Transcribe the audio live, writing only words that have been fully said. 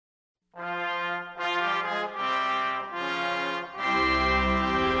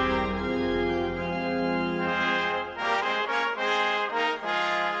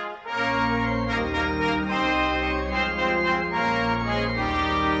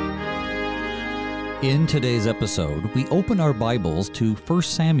In today's episode, we open our Bibles to 1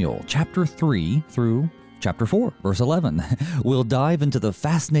 Samuel chapter 3 through chapter 4, verse 11. We'll dive into the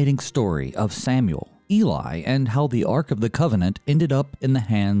fascinating story of Samuel, Eli, and how the Ark of the Covenant ended up in the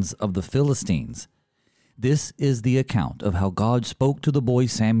hands of the Philistines. This is the account of how God spoke to the boy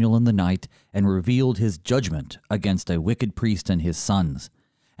Samuel in the night and revealed his judgment against a wicked priest and his sons,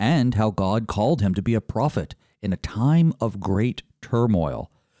 and how God called him to be a prophet in a time of great turmoil.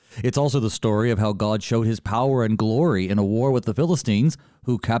 It's also the story of how God showed his power and glory in a war with the Philistines,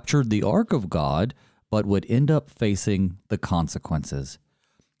 who captured the Ark of God, but would end up facing the consequences.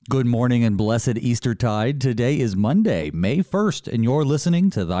 Good morning and blessed Eastertide. Today is Monday, May 1st, and you're listening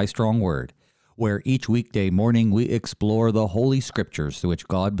to Thy Strong Word, where each weekday morning we explore the Holy Scriptures through which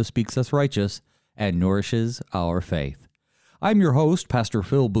God bespeaks us righteous and nourishes our faith. I'm your host, Pastor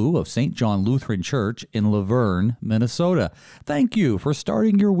Phil Booe of St. John Lutheran Church in Laverne, Minnesota. Thank you for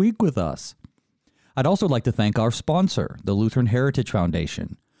starting your week with us. I'd also like to thank our sponsor, the Lutheran Heritage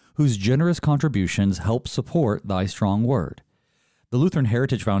Foundation, whose generous contributions help support Thy Strong Word. The Lutheran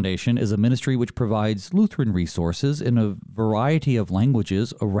Heritage Foundation is a ministry which provides Lutheran resources in a variety of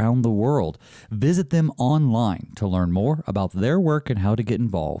languages around the world. Visit them online to learn more about their work and how to get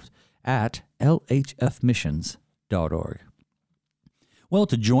involved at lhfmissions.org. Well,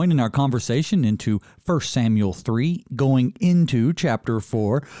 to join in our conversation into 1 Samuel 3, going into chapter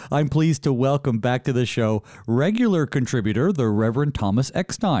 4, I'm pleased to welcome back to the show regular contributor, the Reverend Thomas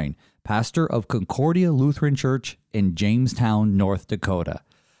Eckstein, pastor of Concordia Lutheran Church in Jamestown, North Dakota.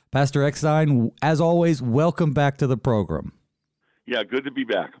 Pastor Eckstein, as always, welcome back to the program. Yeah, good to be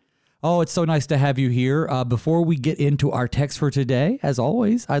back. Oh, it's so nice to have you here. Before we get into our text for today, as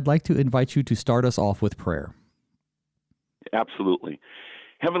always, I'd like to invite you to start us off with prayer. Absolutely.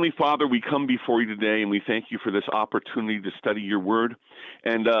 Heavenly Father, we come before you today and we thank you for this opportunity to study your word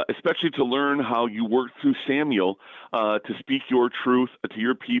and especially to learn how you worked through Samuel to speak your truth to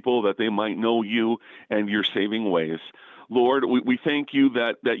your people that they might know you and your saving ways. Lord, we thank you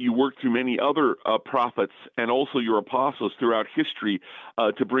that you worked through many other prophets and also your apostles throughout history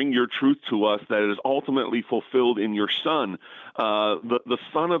to bring your truth to us that is ultimately fulfilled in your Son, the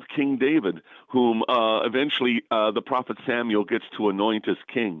son of King David, whom eventually the prophet Samuel gets to anoint as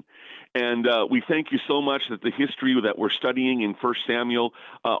king. And we thank you so much that the history that we're studying in 1 Samuel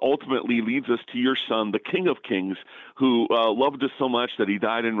ultimately leads us to your Son, the King of Kings, who loved us so much that he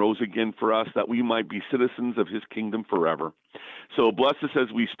died and rose again for us, that we might be citizens of his kingdom forever. So bless us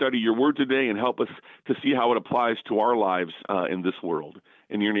as we study your word today and help us to see how it applies to our lives in this world.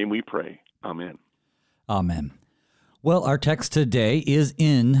 In your name we pray. Amen. Amen. Well, our text today is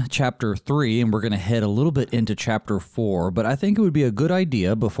in chapter 3, and we're going to head a little bit into chapter 4, but I think it would be a good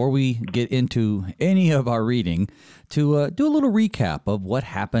idea before we get into any of our reading to do a little recap of what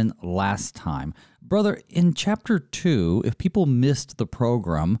happened last time. Brother, in chapter 2, if people missed the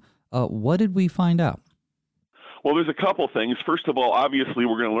program, what did we find out? Well, there's a couple things. First of all, obviously,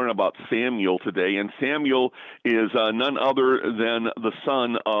 we're going to learn about Samuel today, and Samuel is none other than the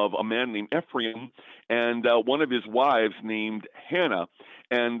son of a man named Ephraim and one of his wives named Hannah.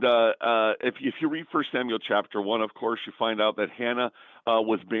 And if you read 1 Samuel chapter 1, of course, you find out that Hannah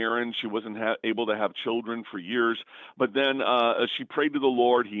was barren. She wasn't able to have children for years. But then she prayed to the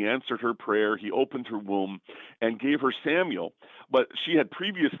Lord. He answered her prayer. He opened her womb and gave her Samuel. But she had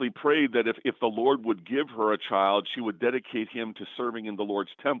previously prayed that if the Lord would give her a child, she would dedicate him to serving in the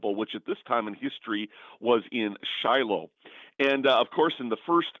Lord's temple, which at this time in history was in Shiloh. And, of course, in the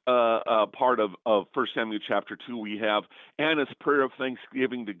first part of 1 Samuel chapter 2, we have Anna's prayer of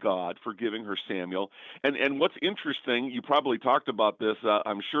thanksgiving to God for giving her Samuel. And what's interesting, you probably talked about this,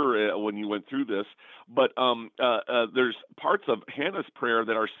 I'm sure, when you went through this, but there's parts of Hannah's prayer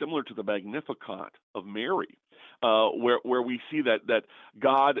that are similar to the Magnificat of Mary, where we see that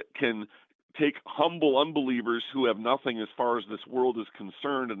God can take humble unbelievers who have nothing as far as this world is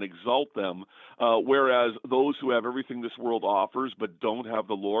concerned and exalt them, whereas those who have everything this world offers but don't have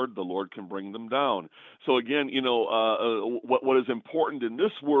the Lord can bring them down. So again, what is important in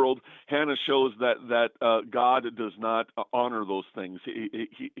this world, Hannah shows that God does not honor those things.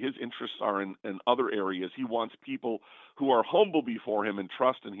 His interests are in other areas. He wants people who are humble before him and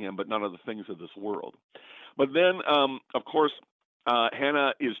trust in him, but none of the things of this world. But then, of course,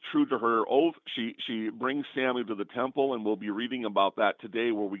 Hannah is true to her oath. She brings Samuel to the temple, and we'll be reading about that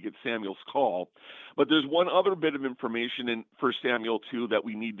today where we get Samuel's call. But there's one other bit of information in 1 Samuel 2 that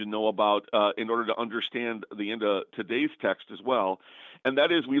we need to know about in order to understand the end of today's text as well, and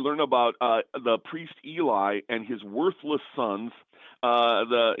that is we learn about the priest Eli and his worthless sons,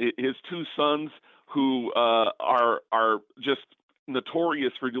 his two sons who are just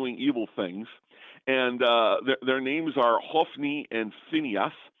notorious for doing evil things. and their names are Hophni and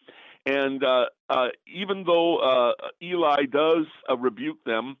Phinehas. And even though Eli does rebuke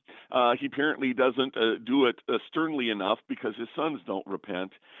them, he apparently doesn't do it sternly enough because his sons don't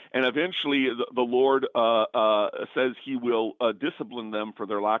repent. And eventually the Lord says he will discipline them for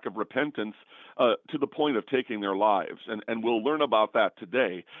their lack of repentance to the point of taking their lives. And we'll learn about that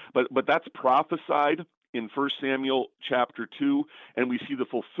today. But that's prophesied in 1 Samuel chapter 2, and we see the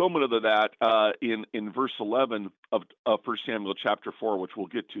fulfillment of that in verse 11 of 1 Samuel chapter 4, which we'll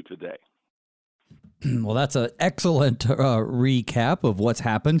get to today. Well, that's an excellent recap of what's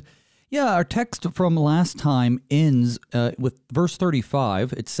happened. Yeah, our text from last time ends with verse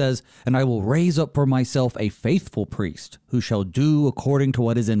 35. It says, "And I will raise up for myself a faithful priest, who shall do according to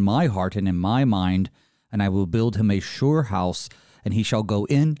what is in my heart and in my mind, and I will build him a sure house, and he shall go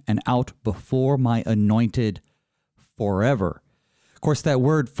in and out before my anointed forever." Of course, that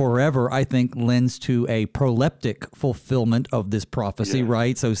word forever, I think, lends to a proleptic fulfillment of this prophecy,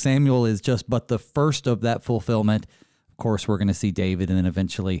 right? So Samuel is just but the first of that fulfillment. Of course, we're going to see David and then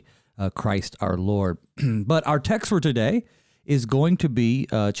eventually Christ our Lord. But our text for today is going to be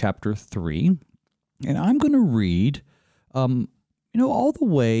chapter 3. And I'm going to read, all the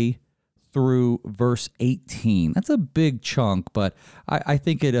way through verse 18. That's a big chunk, but I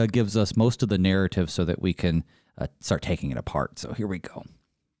think it gives us most of the narrative so that we can start taking it apart. So here we go.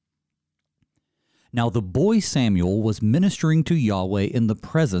 Now the boy Samuel was ministering to Yahweh in the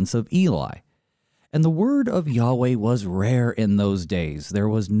presence of Eli. And the word of Yahweh was rare in those days. There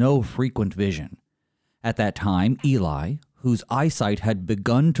was no frequent vision. At that time, Eli, whose eyesight had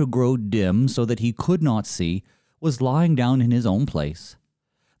begun to grow dim so that he could not see, was lying down in his own place.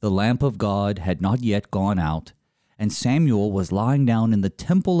 The lamp of God had not yet gone out, and Samuel was lying down in the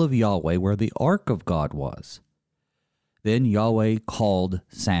temple of Yahweh where the ark of God was. Then Yahweh called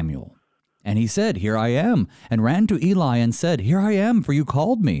Samuel, and he said, "Here I am," and ran to Eli and said, "Here I am, for you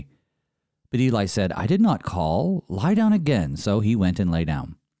called me." But Eli said, "I did not call. Lie down again." So he went and lay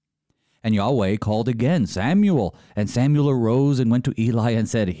down. And Yahweh called again, "Samuel." And Samuel arose and went to Eli and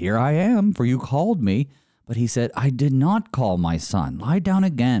said, "Here I am, for you called me." But he said, "I did not call, my son. Lie down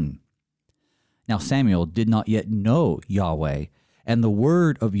again." Now Samuel did not yet know Yahweh, and the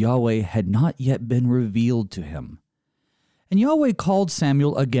word of Yahweh had not yet been revealed to him. And Yahweh called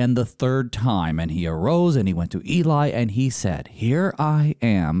Samuel again the third time, and he arose and he went to Eli, and he said, "Here I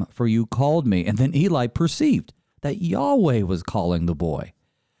am, for you called me." And then Eli perceived that Yahweh was calling the boy.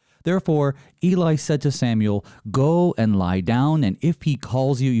 Therefore Eli said to Samuel, "Go and lie down, and if he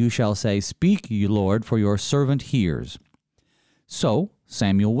calls you, you shall say, 'Speak, ye Lord, for your servant hears.'" So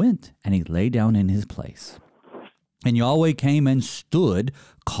Samuel went, and he lay down in his place. And Yahweh came and stood,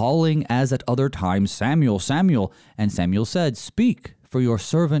 calling as at other times, "Samuel, Samuel." And Samuel said, "Speak, for your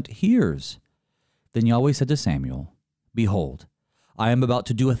servant hears." Then Yahweh said to Samuel, "Behold, I am about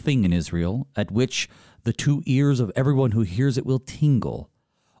to do a thing in Israel, at which the two ears of everyone who hears it will tingle.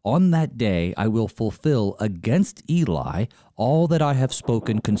 On that day I will fulfill against Eli all that I have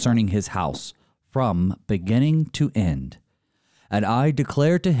spoken concerning his house, from beginning to end. And I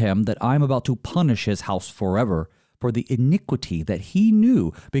declare to him that I am about to punish his house forever, for the iniquity that he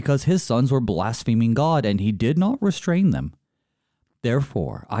knew, because his sons were blaspheming God, and he did not restrain them.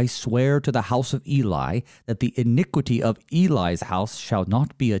 Therefore I swear to the house of Eli that the iniquity of Eli's house shall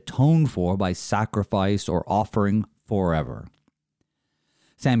not be atoned for by sacrifice or offering forever."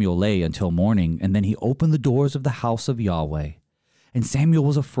 Samuel lay until morning, and then he opened the doors of the house of Yahweh. And Samuel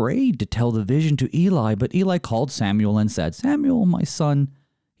was afraid to tell the vision to Eli, but Eli called Samuel and said, "Samuel, my son."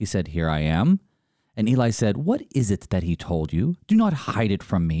 He said, "Here I am." And Eli said, "What is it that he told you? Do not hide it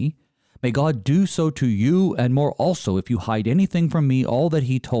from me. May God do so to you, and more also, if you hide anything from me, all that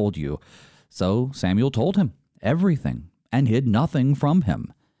he told you." So Samuel told him everything, and hid nothing from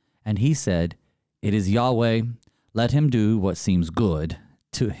him. And he said, "It is Yahweh. Let him do what seems good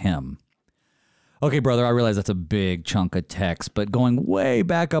to him." Okay, brother, I realize that's a big chunk of text, but going way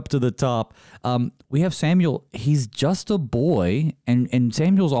back up to the top, we have Samuel. He's just a boy, and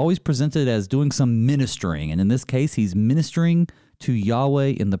Samuel's always presented as doing some ministering. And in this case, he's ministering to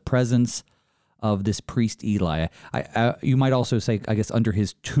Yahweh in the presence of this priest Eli. You might also say, I guess, under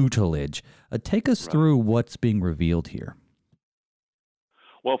his tutelage. Take us through what's being revealed here.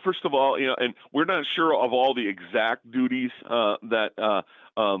 Well, first of all, and we're not sure of all the exact duties that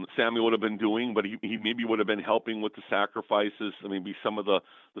Samuel would have been doing, but he maybe would have been helping with the sacrifices, maybe some of the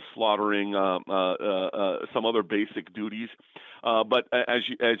slaughtering, some other basic duties. But as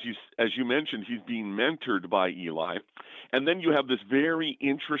you mentioned, he's being mentored by Eli, and then you have this very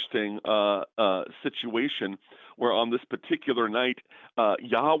interesting situation where on this particular night,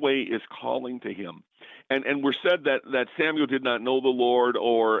 Yahweh is calling to him. And we're said that Samuel did not know the Lord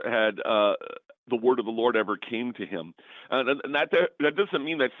or had the word of the Lord ever came to him. And that doesn't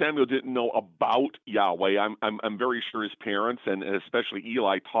mean that Samuel didn't know about Yahweh. I'm very sure his parents and especially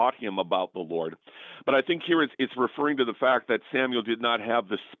Eli taught him about the Lord. But I think here it's referring to the fact that Samuel did not have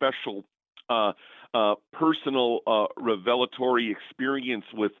the special personal revelatory experience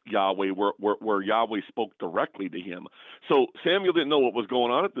with Yahweh where Yahweh spoke directly to him. So Samuel didn't know what was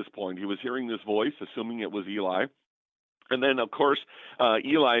going on at this point. He was hearing this voice, assuming it was Eli. And then, of course,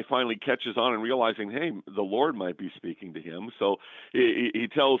 Eli finally catches on and realizing, hey, the Lord might be speaking to him. So he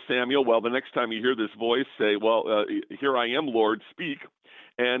tells Samuel, well, the next time you hear this voice, say, well, here I am, Lord, speak.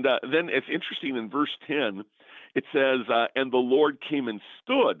 And then it's interesting in verse 10, it says, and the Lord came and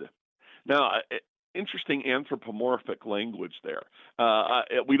stood. Now, interesting anthropomorphic language there.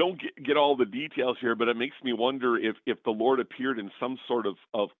 We don't get all the details here, but it makes me wonder if the Lord appeared in some sort of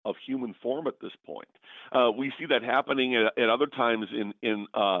human form at this point. We see that happening at other times in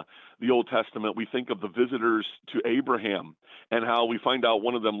the Old Testament. We think of the visitors to Abraham and how we find out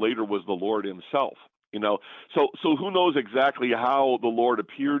one of them later was the Lord himself. So who knows exactly how the Lord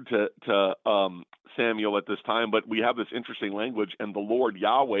appeared to Samuel at this time, but we have this interesting language, and the Lord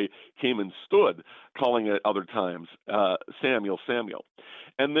Yahweh came and stood, calling at other times, Samuel, Samuel.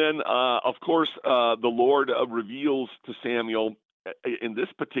 And then, of course, the Lord reveals to Samuel, in this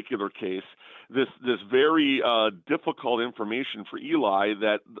particular case, this very difficult information for Eli,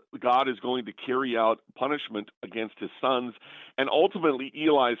 that God is going to carry out punishment against his sons and ultimately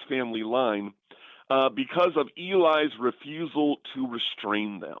Eli's family line, because of Eli's refusal to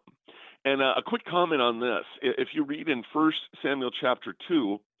restrain them. And a quick comment on this. If you read in 1 Samuel chapter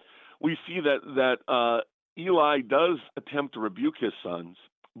 2, we see that Eli does attempt to rebuke his sons,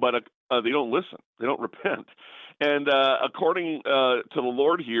 but they don't listen. They don't repent. And according to the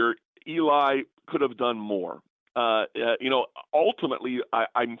Lord here, Eli could have done more. Ultimately,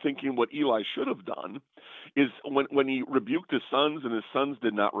 I'm thinking what Eli should have done is when he rebuked his sons and his sons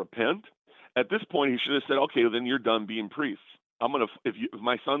did not repent, at this point, he should have said, okay, then you're done being priests. If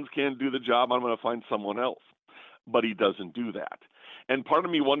my sons can't do the job, I'm going to find someone else. But he doesn't do that. And part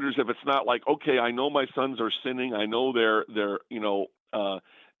of me wonders if it's not like, okay, I know my sons are sinning. I know they're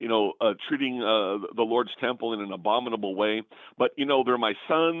treating the Lord's temple in an abominable way. But, they're my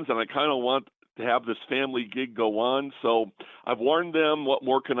sons, and I kind of want to have this family gig go on. So I've warned them. What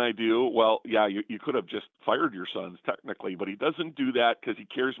more can I do? Well, yeah, you could have just fired your sons technically, but he doesn't do that because he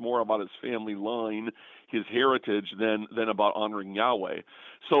cares more about his family line, his heritage, than about honoring Yahweh.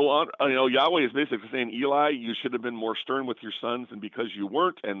 So, Yahweh is basically saying, Eli, you should have been more stern with your sons, and because you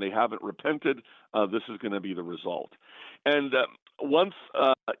weren't and they haven't repented, this is going to be the result. And once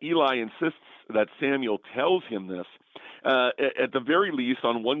Eli insists that Samuel tells him this, at the very least,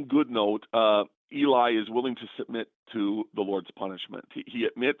 on one good note, Eli is willing to submit to the Lord's punishment. He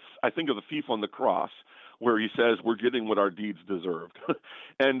admits, I think of the thief on the cross, where he says, we're getting what our deeds deserved.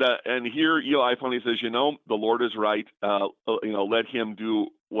 and here Eli finally says, the Lord is right. Let him do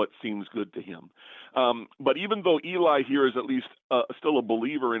what seems good to him. But even though Eli here is at least still a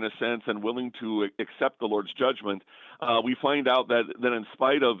believer in a sense and willing to accept the Lord's judgment, we find out that in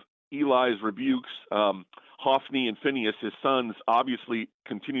spite of Eli's rebukes, Hophni and Phinehas, his sons, obviously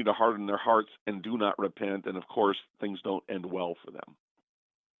continue to harden their hearts and do not repent. And of course, things don't end well for them.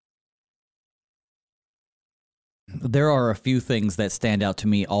 There are a few things that stand out to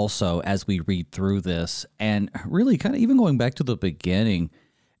me also as we read through this, and really kind of even going back to the beginning,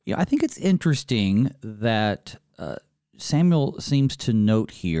 I think it's interesting that Samuel seems to note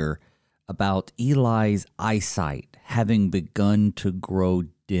here about Eli's eyesight having begun to grow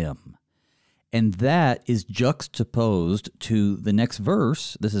dim. And that is juxtaposed to the next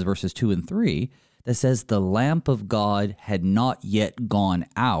verse, this is verses 2 and 3, that says, the lamp of God had not yet gone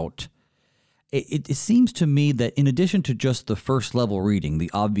out. It seems to me that in addition to just the first level reading,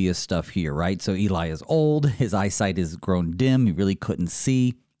 the obvious stuff here, right? So Eli is old, his eyesight has grown dim, he really couldn't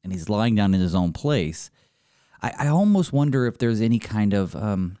see, and he's lying down in his own place. I almost wonder if there's any kind of,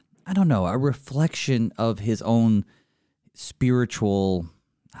 a reflection of his own spiritual,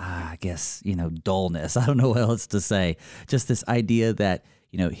 dullness. I don't know what else to say. Just this idea that,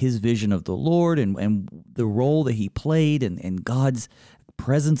 his vision of the Lord and the role that he played and God's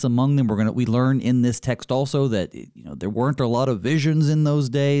presence among them. We learn in this text also that, there weren't a lot of visions in those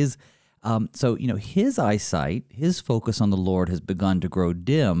days. So his eyesight, his focus on the Lord has begun to grow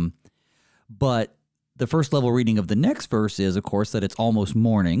dim. But the first level reading of the next verse is, of course, that it's almost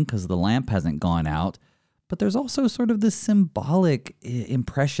morning because the lamp hasn't gone out. But there's also sort of this symbolic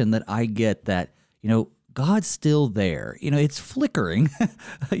impression that I get that, God's still there. It's flickering,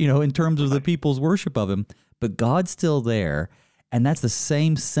 in terms of the people's worship of him, but God's still there. And that's the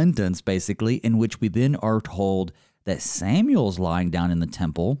same sentence, basically, in which we then are told that Samuel's lying down in the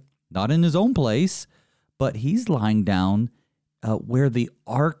temple, not in his own place, but he's lying down where the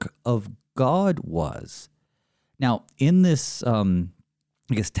ark of God was. Now, in this, I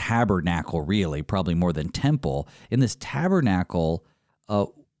guess, tabernacle, really, probably more than temple, in this tabernacle,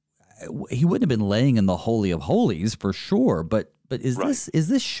 he wouldn't have been laying in the Holy of Holies for sure, but is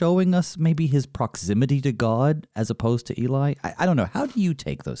this showing us maybe his proximity to God as opposed to Eli? I don't know. How do you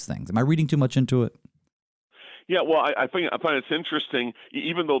take those things? Am I reading too much into it? Yeah, well, I find it's interesting,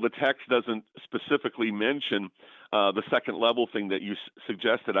 even though the text doesn't specifically mention the second level thing that you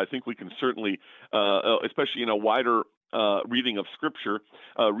suggested. I think we can certainly, especially in a wider reading of Scripture,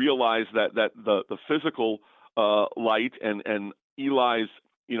 realize that the physical light and Eli's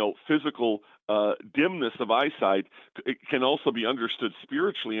physical dimness of eyesight, it can also be understood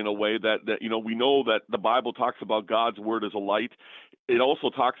spiritually in a way that we know that the Bible talks about God's word as a light. It also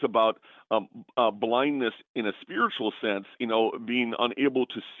talks about blindness in a spiritual sense, being unable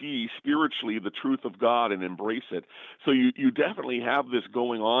to see spiritually the truth of God and embrace it. So you definitely have this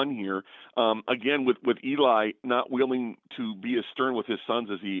going on here. Again, with Eli not willing to be as stern with his sons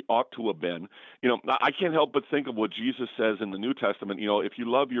as he ought to have been. I can't help but think of what Jesus says in the New Testament. If you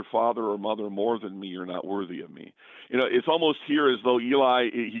love your father or mother more than me, you're not worthy of me. It's almost here as though Eli,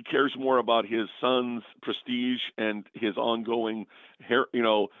 he cares more about his son's prestige and his ongoing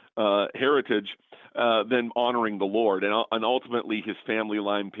heritage than honoring the Lord, and ultimately his family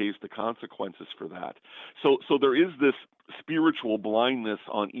line pays the consequences for that. So there is this spiritual blindness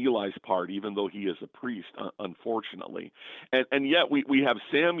on Eli's part, even though he is a priest, unfortunately, and yet we have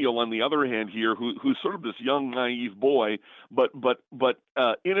Samuel on the other hand here, who's sort of this young naive boy, but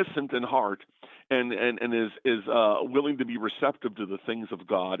innocent in heart. And is willing to be receptive to the things of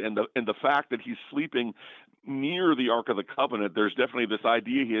God, and the fact that he's sleeping near the Ark of the Covenant, there's definitely this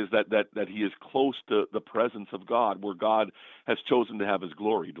idea he is that he is close to the presence of God, where God has chosen to have his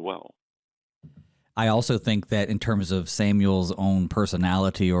glory dwell. I also think that in terms of Samuel's own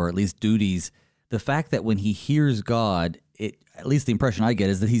personality, or at least duties, the fact that when he hears God, at least the impression I get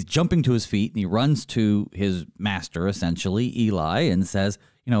is that he's jumping to his feet and he runs to his master, essentially Eli, and says,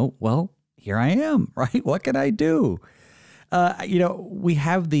 well, here I am, right? What can I do? We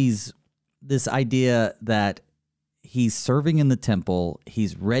have this idea that he's serving in the temple.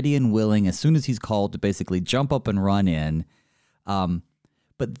 He's ready and willing as soon as he's called to basically jump up and run in.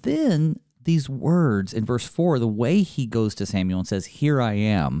 But then these words in verse 4, the way he goes to Samuel and says, here I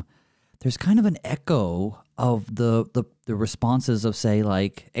am, there's kind of an echo of the responses of, say,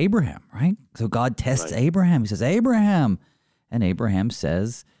 like Abraham, right? So God tests Abraham. He says, Abraham. And Abraham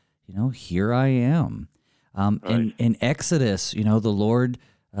says, here I am. In Exodus, the Lord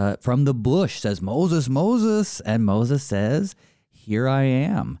from the bush says, Moses, Moses, and Moses says, here I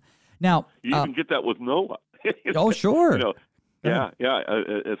am. Now, you even get that with Noah. Oh, sure. Yeah.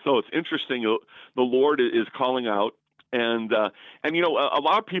 So it's interesting. The Lord is calling out, and a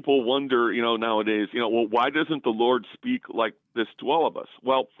lot of people wonder, nowadays, well, why doesn't the Lord speak like this to all of us?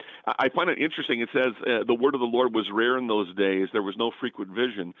 Well, I find it interesting. It says the word of the Lord was rare in those days. There was no frequent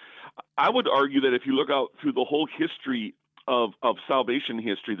vision. I would argue that if you look out through the whole history of salvation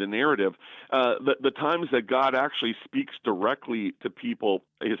history, the narrative, the times that God actually speaks directly to people,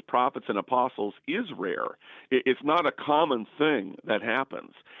 his prophets and apostles, is rare. It's not a common thing that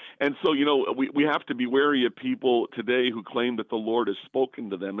happens. And so, we have to be wary of people today who claim that the Lord has spoken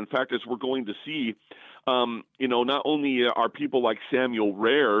to them. In fact, as we're going to see, not only are people like Samuel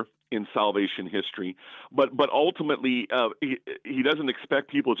rare in salvation history, but ultimately he doesn't expect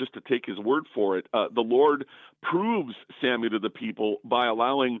people just to take his word for it. The Lord proves Samuel to the people by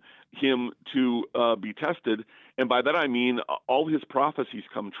allowing him to be tested, and by that I mean all his prophecies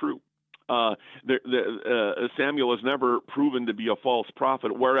come true. Samuel has never proven to be a false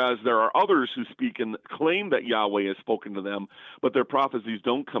prophet, whereas there are others who speak and claim that Yahweh has spoken to them, but their prophecies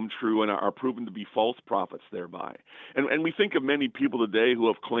don't come true and are proven to be false prophets thereby. And we think of many people today who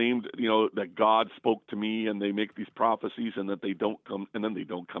have claimed, that God spoke to me, and they make these prophecies and that they don't come, and then they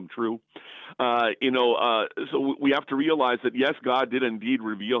don't come true. So we have to realize that yes, God did indeed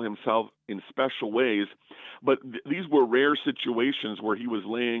reveal himself in special ways, but these were rare situations where he was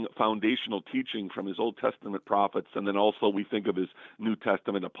laying foundational teaching from his Old Testament prophets, and then also we think of his New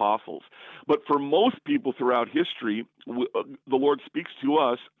Testament apostles. But for most people throughout history, the Lord speaks to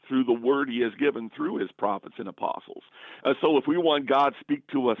us through the word he has given through his prophets and apostles. So if we want God to speak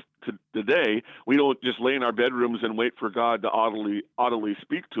to us today, we don't just lay in our bedrooms and wait for God to audibly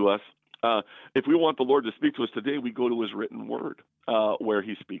speak to us. If we want the Lord to speak to us today, we go to his written word where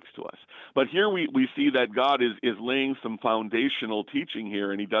he speaks to us. But here we see that God is laying some foundational teaching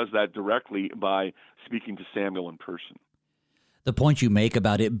here, and he does that directly by speaking to Samuel in person. The point you make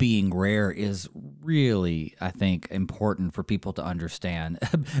about it being rare is really, I think, important for people to understand.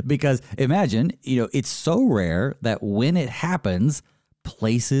 Because imagine, it's so rare that when it happens,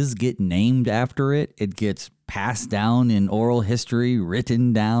 places get named after it. It gets passed down in oral history,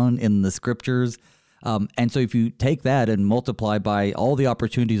 written down in the scriptures. And so if you take that and multiply by all the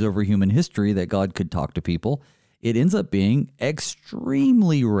opportunities over human history that God could talk to people, it ends up being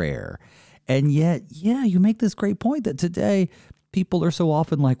extremely rare. And yet, you make this great point that today people are so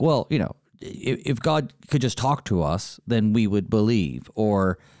often like, well, if God could just talk to us, then we would believe.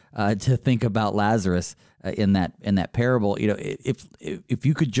 Or to think about Lazarus in that parable, if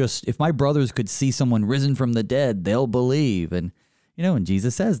you could if my brothers could see someone risen from the dead, they'll believe. And and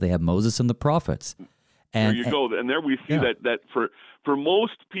Jesus says they have Moses and the prophets. And there you go. And there we see that for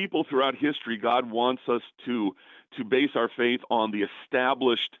most people throughout history, God wants us to base our faith on the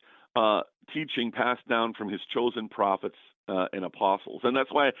established teaching passed down from his chosen prophets and apostles. And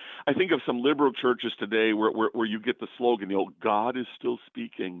that's why I think of some liberal churches today where you get the slogan, God is still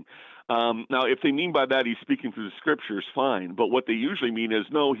speaking. Now, if they mean by that he's speaking through the scriptures, fine. But what they usually mean is,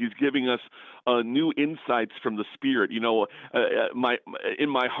 no, he's giving us new insights from the Spirit. In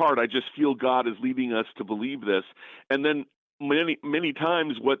my heart, I just feel God is leading us to believe this. And then many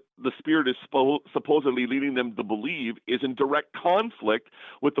times what the Spirit is supposedly leading them to believe is in direct conflict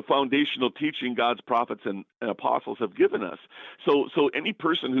with the foundational teaching God's prophets and apostles have given us. So any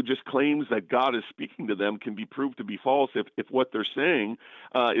person who just claims that God is speaking to them can be proved to be false if what they're saying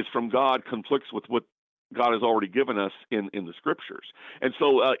is from God conflicts with what God has already given us in the scriptures. And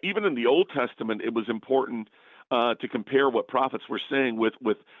so even in the Old Testament, it was important to compare what prophets were saying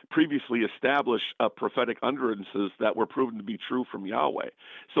with previously established prophetic utterances that were proven to be true from Yahweh.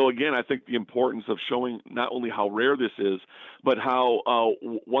 So again, I think the importance of showing not only how rare this is, but how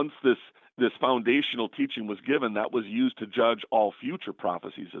once this foundational teaching was given, that was used to judge all future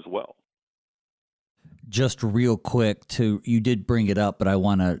prophecies as well. Just real quick, you did bring it up, but I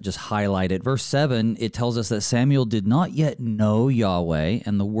want to just highlight it. Verse 7, it tells us that Samuel did not yet know Yahweh,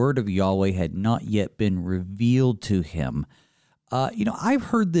 and the word of Yahweh had not yet been revealed to him. I've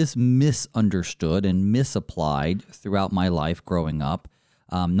heard this misunderstood and misapplied throughout my life growing up,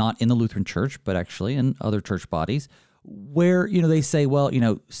 not in the Lutheran Church, but actually in other church bodies, where, they say, well,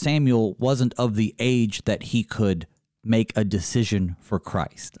 Samuel wasn't of the age that he could make a decision for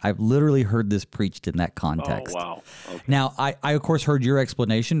Christ. I've literally heard this preached in that context. Oh, wow. Okay. Now, I of course heard your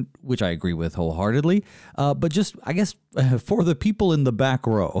explanation, which I agree with wholeheartedly, but just, I guess, for the people in the back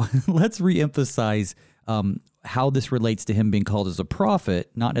row, let's reemphasize how this relates to him being called as a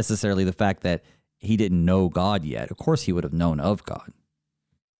prophet, not necessarily the fact that he didn't know God yet. Of course, he would have known of God.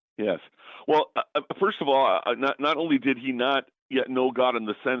 Yes. Well, first of all, not only did he not yet know God in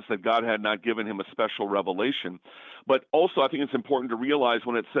the sense that God had not given him a special revelation, but also I think it's important to realize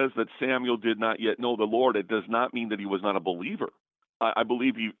when it says that Samuel did not yet know the Lord, it does not mean that he was not a believer. I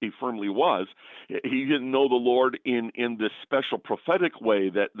believe he firmly was. He didn't know the Lord in this special prophetic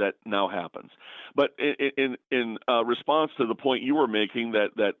way that now happens. But in response to the point you were making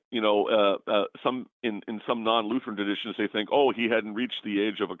that some in some non-Lutheran traditions they think, he hadn't reached the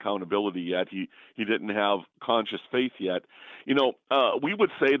age of accountability yet. He didn't have conscious faith yet. We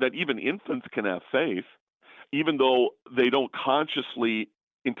would say that even infants can have faith, even though they don't consciously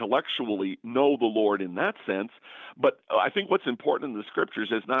intellectually know the Lord in that sense. But I think what's important in the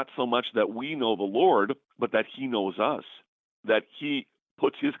scriptures is not so much that we know the Lord, but that he knows us, that he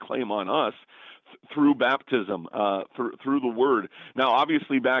puts his claim on us through baptism, through the word. Now,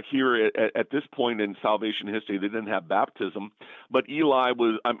 obviously, back here at this point in salvation history, they didn't have baptism, but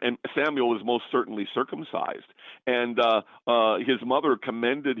and Samuel was most certainly circumcised, and his mother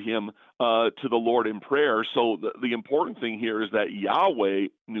commended him to the Lord in prayer. So the important thing here is that Yahweh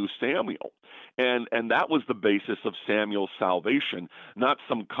knew Samuel. And that was the basis of Samuel's salvation, not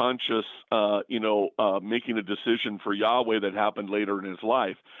some conscious, making a decision for Yahweh that happened later in his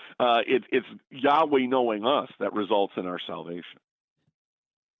life. It's Yahweh knowing us that results in our salvation.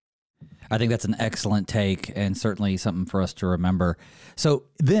 I think that's an excellent take and certainly something for us to remember. So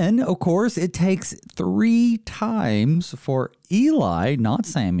then, of course, it takes 3 times for Eli, not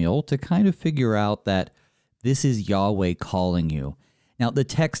Samuel, to kind of figure out that this is Yahweh calling you. Now, the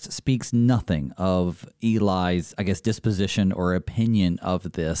text speaks nothing of Eli's, disposition or opinion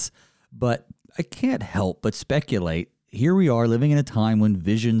of this, but I can't help but speculate. Here we are living in a time when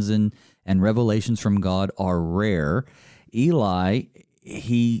visions and revelations from God are rare. Eli,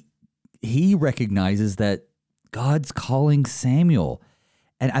 he he recognizes that God's calling Samuel.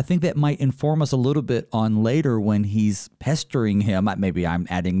 And I think that might inform us a little bit on later when he's pestering him. Maybe I'm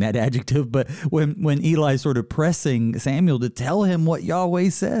adding that adjective, but when Eli's sort of pressing Samuel to tell him what Yahweh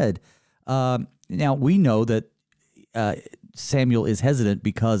said. Now, we know that Samuel is hesitant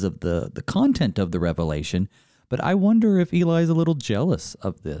because of the content of the revelation, but I wonder if Eli is a little jealous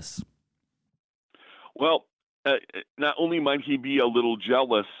of this. Well, not only might he be a little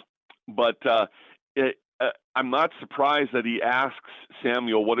jealous, but I'm not surprised that he asks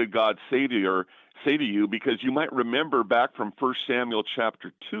Samuel, "What did God say to you?" Because you might remember back from 1 Samuel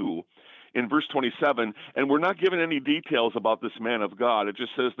chapter 2, in verse 27, and we're not given any details about this man of God. It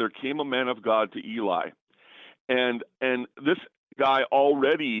just says there came a man of God to Eli, and this guy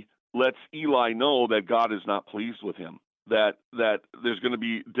already lets Eli know that God is not pleased with him, that there's going to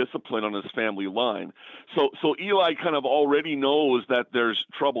be discipline on his family line. So Eli kind of already knows that there's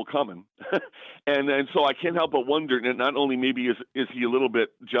trouble coming. and so I can't help but wonder, and not only maybe is he a little bit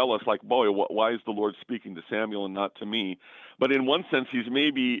jealous, like, boy, why is the Lord speaking to Samuel and not to me? But in one sense, he's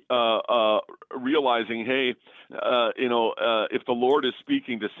maybe realizing, hey, if the Lord is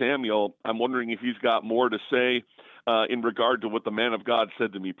speaking to Samuel, I'm wondering if he's got more to say in regard to what the man of God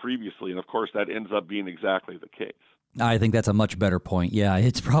said to me previously. And of course, that ends up being exactly the case. I think that's a much better point. Yeah,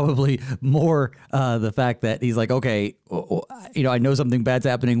 it's probably more the fact that he's like, okay, I know something bad's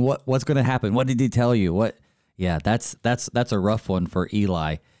happening. What's going to happen? What did he tell you? What? Yeah, that's a rough one for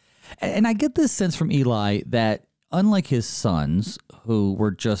Eli. And I get this sense from Eli that unlike his sons, who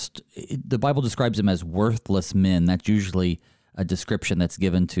were the Bible describes them as worthless men. That's usually a description that's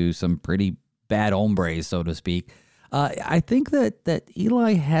given to some pretty bad hombres, so to speak. I think that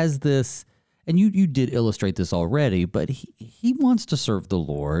Eli has this. And you did illustrate this already, but he wants to serve the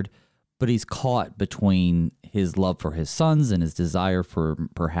Lord, but he's caught between his love for his sons and his desire for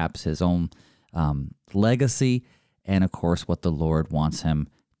perhaps his own legacy, and of course what the Lord wants him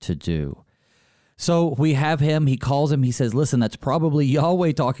to do. So we have him, he calls him, he says, listen, that's probably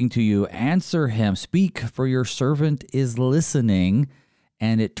Yahweh talking to you. Answer him, speak, for your servant is listening.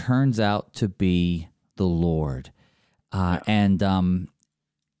 And it turns out to be the Lord.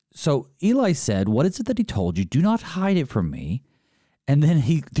 So Eli said, what is it that he told you? Do not hide it from me. And then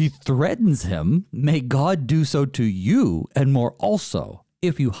he threatens him, may God do so to you and more also,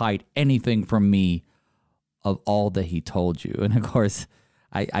 if you hide anything from me of all that he told you. And of course,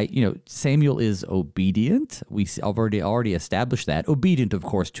 Samuel is obedient. We've already established that. Obedient, of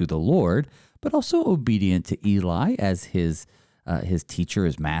course, to the Lord, but also obedient to Eli as his teacher,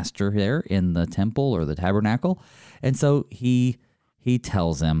 his master there in the temple or the tabernacle. And so he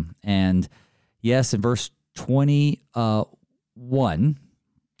tells him, and yes, in verse 21,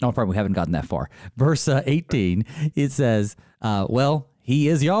 we haven't gotten that far. Verse 18, it says, well, he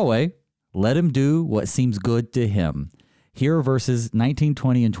is Yahweh. Let him do what seems good to him. Here are verses 19,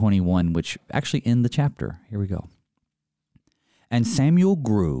 20, and 21, which actually end the chapter. Here we go. And Samuel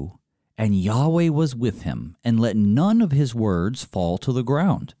grew, and Yahweh was with him, and let none of his words fall to the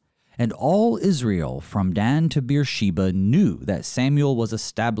ground. And all Israel from Dan to Beersheba knew that Samuel was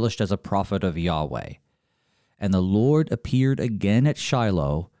established as a prophet of Yahweh. And the Lord appeared again at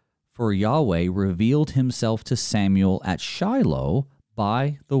Shiloh, for Yahweh revealed himself to Samuel at Shiloh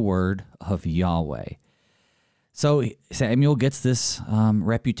by the word of Yahweh. So Samuel gets this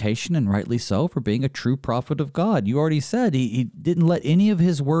reputation, and rightly so, for being a true prophet of God. You already said he didn't let any of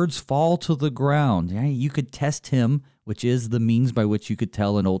his words fall to the ground. Yeah, you could test him, which is the means by which you could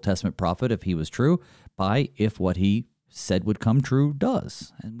tell an Old Testament prophet if he was true, by if what he said would come true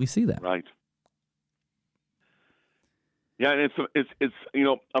does. And we see that. Right. Yeah, and it's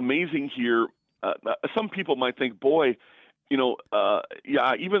amazing here. Some people might think, boy,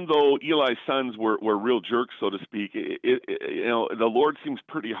 even though Eli's sons were real jerks, so to speak, the Lord seems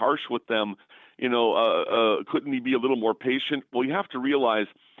pretty harsh with them. Couldn't he be a little more patient? Well, you have to realize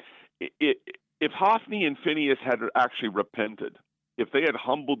if Hophni and Phinehas had actually repented, if they had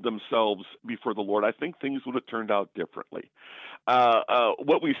humbled themselves before the Lord, I think things would have turned out differently.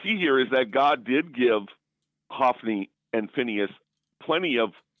 What we see here is that God did give Hophni and Phinehas plenty of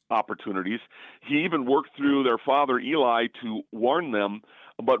opportunities. He even worked through their father Eli to warn them,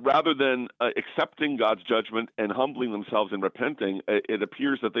 but rather than accepting God's judgment and humbling themselves and repenting, it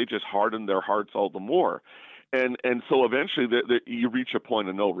appears that they just hardened their hearts all the more. And so eventually you reach a point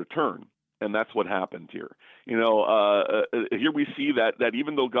of no return. And that's what happened here. Here we see that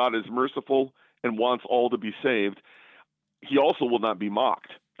even though God is merciful and wants all to be saved, he also will not be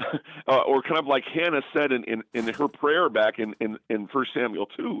mocked. or kind of like Hannah said in her prayer back in 1 Samuel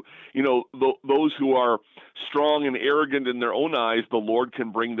 2, those who are strong and arrogant in their own eyes, the Lord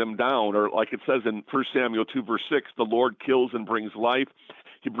can bring them down. Or like it says in 1 Samuel 2, verse 6, the Lord kills and brings life.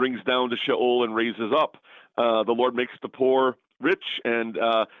 He brings down to Sheol and raises up. The Lord makes the poor rich, and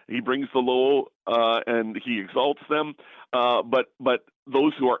he brings the low, and he exalts them. But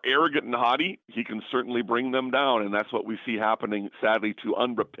those who are arrogant and haughty, he can certainly bring them down, and that's what we see happening, sadly, to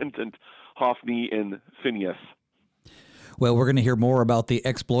unrepentant Hophni and Phinehas. Well, we're going to hear more about the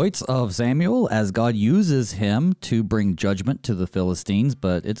exploits of Samuel as God uses him to bring judgment to the Philistines,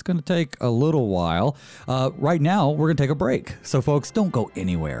 but it's going to take a little while. Right now, we're going to take a break. So, folks, don't go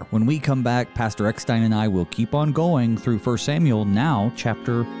anywhere. When we come back, Pastor Eckstein and I will keep on going through 1 Samuel, now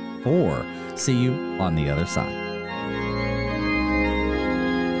chapter 4. See you on the other side.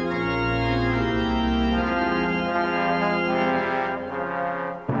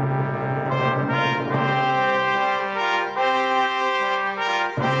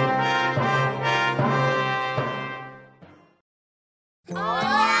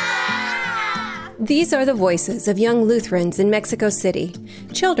 These are the voices of young Lutherans in Mexico City,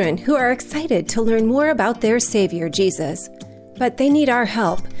 children who are excited to learn more about their Savior, Jesus. But they need our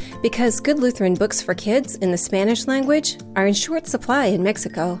help because good Lutheran books for kids in the Spanish language are in short supply in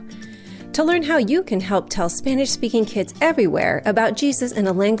Mexico. To learn how you can help tell Spanish-speaking kids everywhere about Jesus in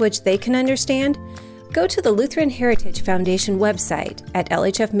a language they can understand, go to the Lutheran Heritage Foundation website at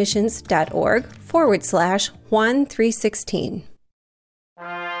lhfmissions.org/Juan 316.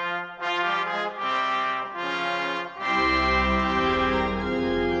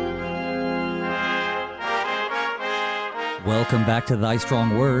 Welcome back to Thy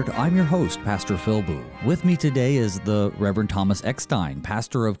Strong Word. I'm your host, Pastor Phil Booe. With me today is the Reverend Thomas Eckstein,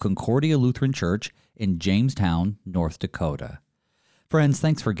 pastor of Concordia Lutheran Church in Jamestown, North Dakota. Friends,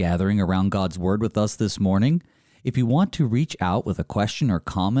 thanks for gathering around God's Word with us this morning. If you want to reach out with a question or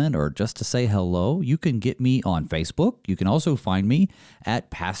comment or just to say hello, you can get me on Facebook. You can also find me at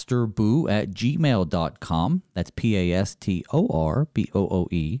pastorbooe@gmail.com. That's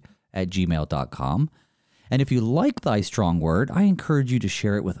PASTORBOOE@gmail.com. And if you like Thy Strong Word, I encourage you to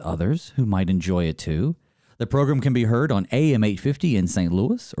share it with others who might enjoy it too. The program can be heard on AM 850 in St.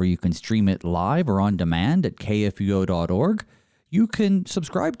 Louis, or you can stream it live or on demand at kfuo.org. You can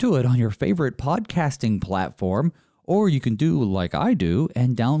subscribe to it on your favorite podcasting platform, or you can do like I do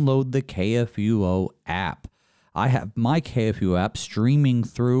and download the KFUO app. I have my KFUO app streaming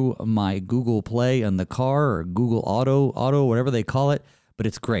through my Google Play in the car or Google Auto, whatever they call it. But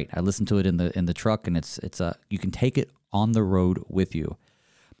it's great. I listen to it in the truck, and it's you can take it on the road with you.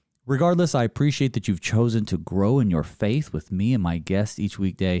 Regardless, I appreciate that you've chosen to grow in your faith with me and my guests each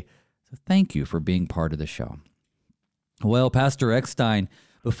weekday. So thank you for being part of the show. Well, Pastor Eckstein,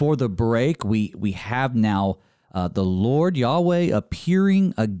 before the break, we have now the Lord Yahweh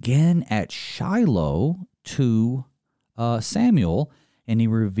appearing again at Shiloh to Samuel, and he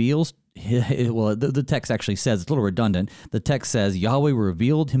reveals. Well, the text actually says, it's a little redundant. The text says, Yahweh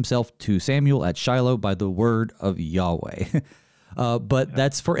revealed himself to Samuel at Shiloh by the word of Yahweh. But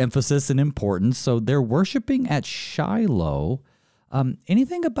that's for emphasis and importance. So they're worshiping at Shiloh.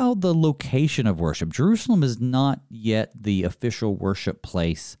 Anything about the location of worship? Jerusalem is not yet the official worship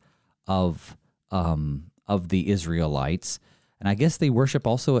place of the Israelites. And I guess they worship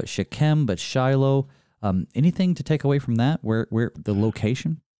also at Shechem, but Shiloh. Anything to take away from that? Where the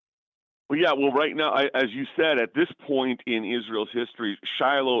location? Well, yeah. Well, right now, as you said, at this point in Israel's history,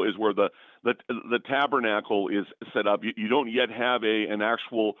 Shiloh is where the tabernacle is set up. You don't yet have an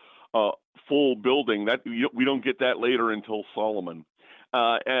actual full building. We don't get that later until Solomon.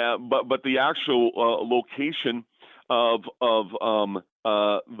 But the actual location of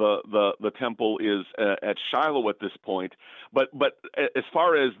the temple is at Shiloh at this point. But as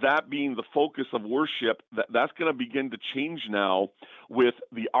far as that being the focus of worship, that's going to begin to change now with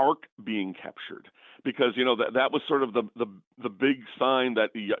the ark being captured, because that was sort of the big sign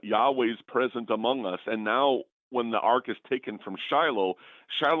that Yahweh's present among us. And now when the ark is taken from Shiloh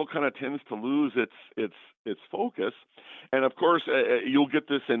kind of tends to lose its focus. And of course, you'll get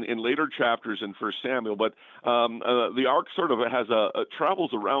this in later chapters in 1 Samuel, but the ark sort of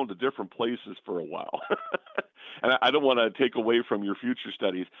travels around to different places for a while. And I don't want to take away from your future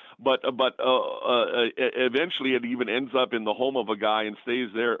studies, but eventually it even ends up in the home of a guy and stays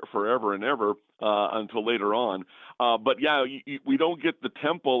there forever and ever until later on. But yeah, we don't get the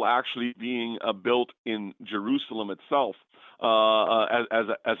temple actually being built in Jerusalem itself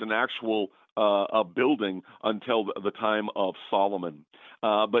as an actual building until the time of Solomon.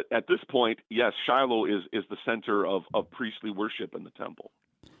 But at this point, yes, Shiloh is the center of priestly worship in the temple.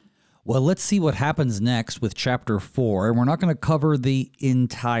 Well, let's see what happens next with chapter 4. And we're not going to cover the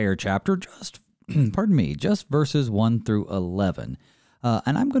entire chapter, just, just verses 1 through 11.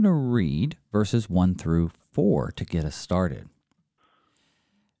 And I'm going to read verses 1 through 4 to get us started.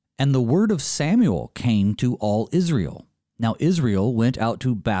 And the word of Samuel came to all Israel. Now Israel went out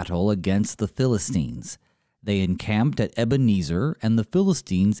to battle against the Philistines. They encamped at Ebenezer, and the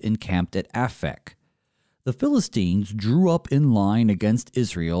Philistines encamped at Aphek. The Philistines drew up in line against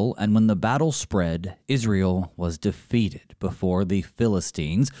Israel, and when the battle spread, Israel was defeated before the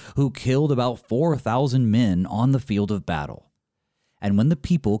Philistines, who killed about 4,000 men on the field of battle. And when the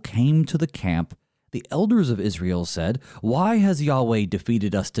people came to the camp, the elders of Israel said, "Why has Yahweh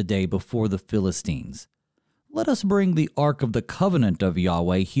defeated us today before the Philistines? Let us bring the ark of the covenant of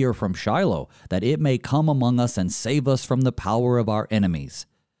Yahweh here from Shiloh, that it may come among us and save us from the power of our enemies."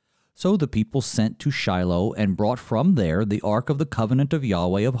 So the people sent to Shiloh and brought from there the ark of the covenant of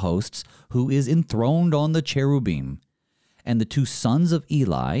Yahweh of hosts, who is enthroned on the cherubim. And the two sons of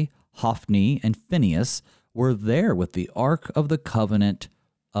Eli, Hophni and Phinehas, were there with the ark of the covenant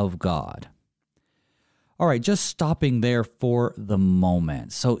of God. All right, just stopping there for the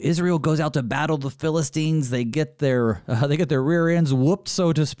moment. So Israel goes out to battle the Philistines. They get their rear ends whooped,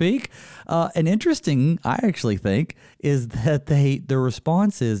 so to speak. And interesting, I actually think, is that their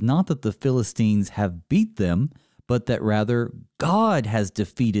response is not that the Philistines have beat them, but that rather God has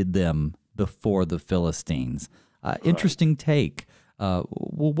defeated them before the Philistines. Interesting take. Well,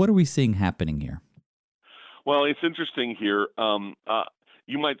 what are we seeing happening here? Well, it's interesting here.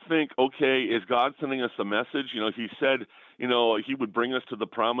 You might think, okay, is God sending us a message? He said, he would bring us to the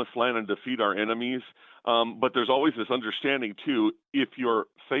promised land and defeat our enemies. But there's always this understanding, too, if you're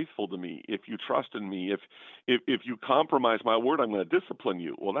faithful to me, if you trust in me, if you compromise my word, I'm going to discipline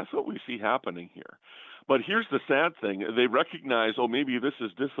you. Well, that's what we see happening here. But here's the sad thing. They recognize, maybe this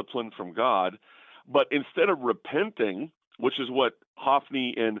is discipline from God. But instead of repenting, which is what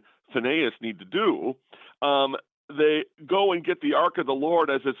Hophni and Phinehas need to do, they go and get the Ark of the Lord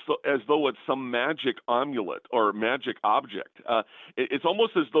as though it's some magic amulet or magic object. It's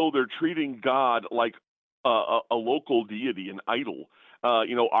almost as though they're treating God like a local deity, an idol.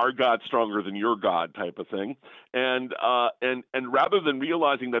 Our God's stronger than your God type of thing. And rather than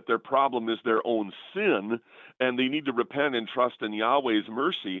realizing that their problem is their own sin and they need to repent and trust in Yahweh's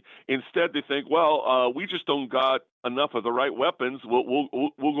mercy, instead they think, we just don't got enough of the right weapons. We'll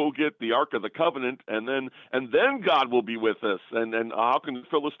go get the Ark of the Covenant, and then God will be with us. And how can the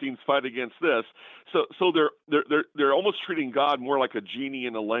Philistines fight against this? So they're almost treating God more like a genie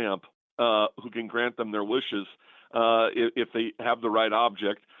in a lamp who can grant them their wishes if they have the right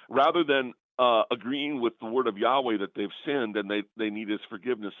object, rather than agreeing with the word of Yahweh that they've sinned and they need his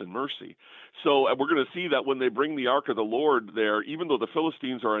forgiveness and mercy. So we're going to see that when they bring the Ark of the Lord there, even though the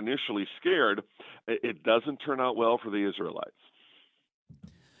Philistines are initially scared, it doesn't turn out well for the Israelites.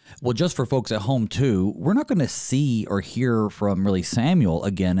 Well, just for folks at home, too, we're not going to see or hear from really Samuel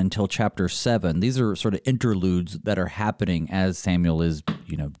again until chapter 7. These are sort of interludes that are happening as Samuel is,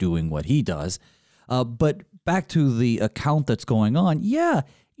 doing what he does. But back to the account that's going on,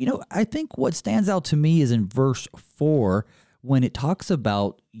 I think what stands out to me is in verse 4 when it talks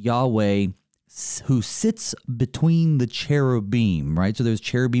about Yahweh who sits between the cherubim, right? So there's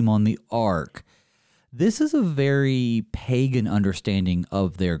cherubim on the ark. This is a very pagan understanding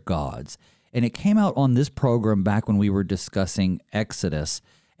of their gods. And it came out on this program back when we were discussing Exodus.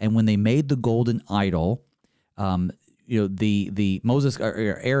 And when they made the golden idol, the Moses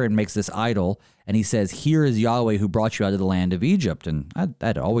or Aaron makes this idol, and he says, "Here is Yahweh who brought you out of the land of Egypt." And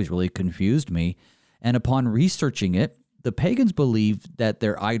that always really confused me. And upon researching it, the pagans believed that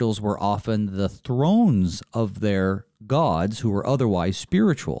their idols were often the thrones of their gods who were otherwise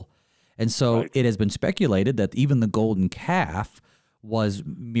spiritual. And so It has been speculated that even the golden calf was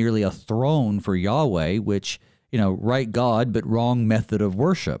merely a throne for Yahweh, which, right God, but wrong method of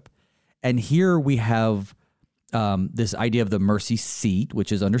worship. And here we have this idea of the mercy seat,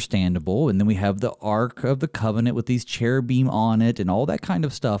 which is understandable. And then we have the Ark of the Covenant with these cherubim on it and all that kind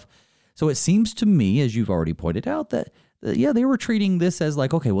of stuff. So it seems to me, as you've already pointed out, that they were treating this as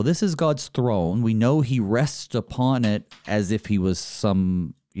like, okay, well, this is God's throne. We know he rests upon it as if he was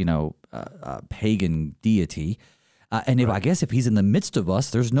some, pagan deity. And I guess if he's in the midst of us,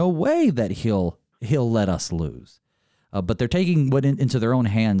 there's no way that he'll let us lose. But they're taking into their own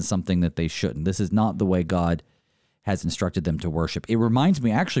hands something that they shouldn't. This is not the way God has instructed them to worship. It reminds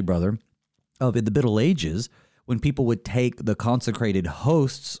me, actually, brother, of in the Middle Ages when people would take the consecrated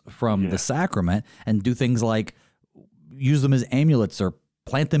hosts from the sacrament and do things like use them as amulets or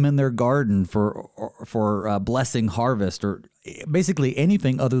plant them in their garden for blessing harvest, or basically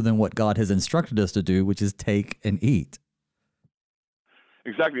anything other than what God has instructed us to do, which is take and eat.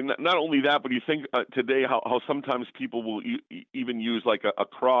 Exactly. Not only that, but you think today how sometimes people will even use like a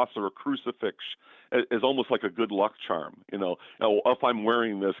cross or a crucifix as almost like a good luck charm. If I'm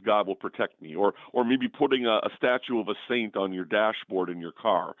wearing this, God will protect me. Or maybe putting a statue of a saint on your dashboard in your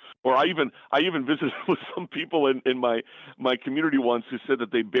car. Or I even visited with some people in my community once who said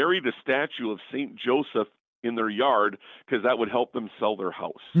that they buried a statue of Saint Joseph in their yard because that would help them sell their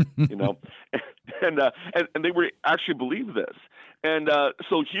house, and they were actually believe this. And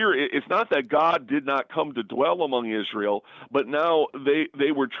so here, it's not that God did not come to dwell among Israel, but now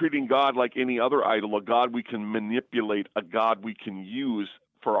they were treating God like any other idol, a God we can manipulate, a God we can use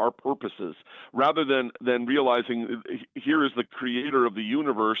for our purposes, rather than realizing here is the creator of the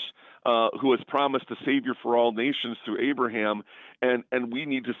universe who has promised a savior for all nations through Abraham, and we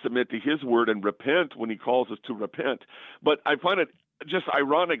need to submit to his word and repent when he calls us to repent. But I find it just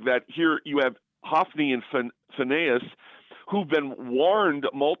ironic that here you have Hophni and Phinehas, who've been warned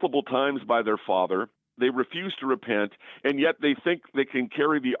multiple times by their father. They refuse to repent, and yet they think they can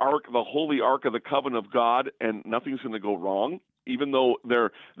carry the ark, the holy ark of the covenant of God, and nothing's going to go wrong, even though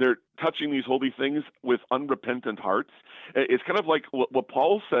they're touching these holy things with unrepentant hearts. It's kind of like what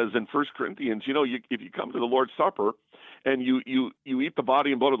Paul says in 1 Corinthians. If you come to the Lord's Supper and you eat the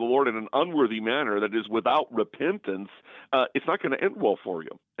body and blood of the Lord in an unworthy manner that is without repentance, it's not going to end well for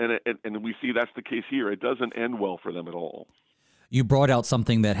you. And we see that's the case here. It doesn't end well for them at all. You brought out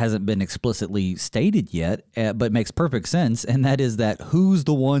something that hasn't been explicitly stated yet, but makes perfect sense, and that is that who's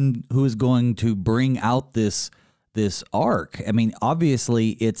the one who is going to bring out this ark? I mean, obviously,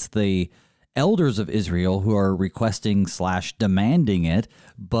 it's the elders of Israel who are requesting / demanding it,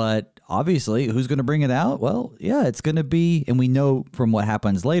 but obviously, who's going to bring it out? Well, yeah, it's going to be, and we know from what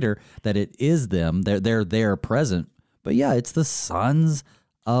happens later that it is them. They're there present, but yeah, it's the sons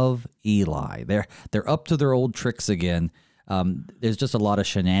of Eli. They're up to their old tricks again. There's just a lot of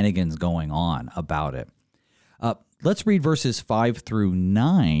shenanigans going on about it. Let's read verses 5 through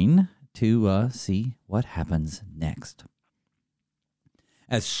 9 to see what happens next.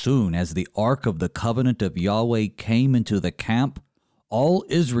 As soon as the ark of the covenant of Yahweh came into the camp, all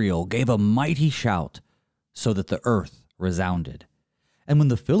Israel gave a mighty shout, so that the earth resounded. And when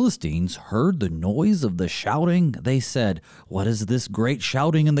the Philistines heard the noise of the shouting, they said, "What does this great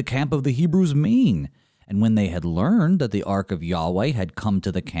shouting in the camp of the Hebrews mean?" And when they had learned that the ark of Yahweh had come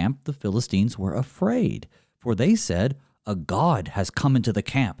to the camp, the Philistines were afraid, for they said, "A god has come into the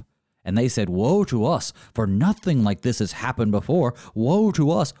camp." And they said, "Woe to us, for nothing like this has happened before. Woe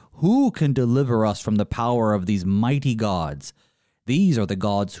to us, who can deliver us from the power of these mighty gods? These are the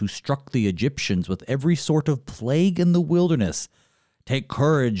gods who struck the Egyptians with every sort of plague in the wilderness. Take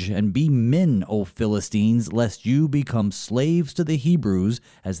courage and be men, O Philistines, lest you become slaves to the Hebrews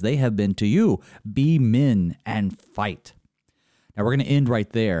as they have been to you. Be men and fight." Now we're going to end right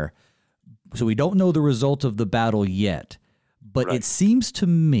there. So we don't know the result of the battle yet, but It seems to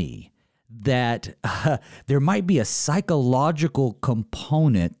me that there might be a psychological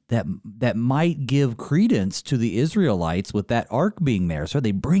component that might give credence to the Israelites with that ark being there. So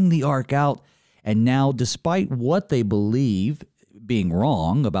they bring the ark out, and now, despite what they believe being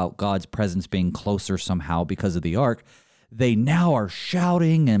wrong about God's presence being closer somehow because of the ark, they now are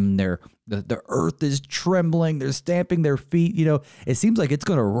shouting, and the earth is trembling. They're stamping their feet. It seems like it's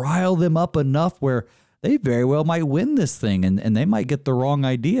going to rile them up enough where they very well might win this thing, and they might get the wrong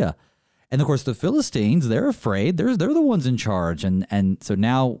idea. And of course, the Philistines, they're afraid. They're the ones in charge. And so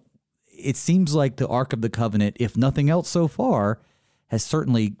now it seems like the Ark of the Covenant, if nothing else so far, has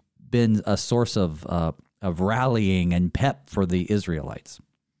certainly been a source of rallying and pep for the Israelites.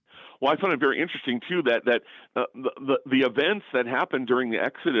 Well, I found it very interesting, too, that the events that happened during the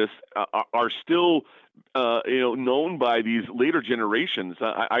Exodus are still known by these later generations.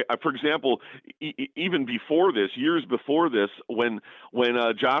 I for example, even before this, years before this, when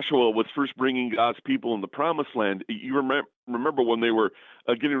Joshua was first bringing God's people in the Promised Land, you remember when they were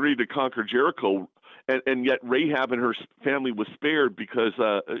getting ready to conquer Jericho, and yet Rahab and her family was spared because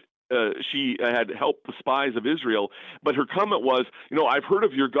she had helped the spies of Israel. But her comment was, I've heard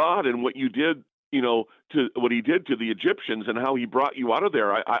of your God and what you did, to what he did to the Egyptians and how he brought you out of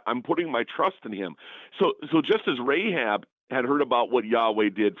there. I'm putting my trust in him. So just as Rahab had heard about what Yahweh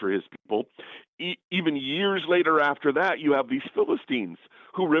did for his people, even years later after that, you have these Philistines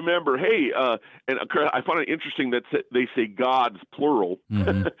who remember, hey, and I find it interesting that they say gods plural,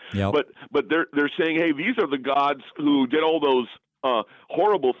 mm-hmm. Yep. but they're saying, hey, these are the gods who did all those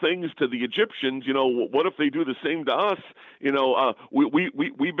horrible things to the Egyptians, what if they do the same to us?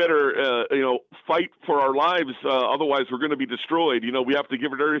 We better, fight for our lives. Otherwise, we're going to be destroyed. We have to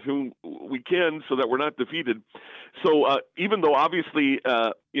give it everything we can so that we're not defeated. So even though obviously,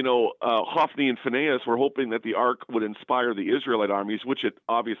 Hophni and Phinehas were hoping that the ark would inspire the Israelite armies, which it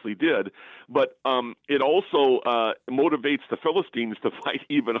obviously did, but it also motivates the Philistines to fight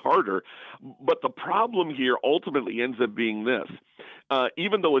even harder. But the problem here ultimately ends up being this.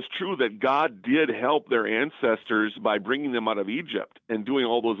 Even though it's true that God did help their ancestors by bringing them out of Egypt and doing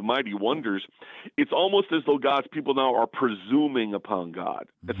all those mighty wonders, it's almost as though God's people now are presuming upon God.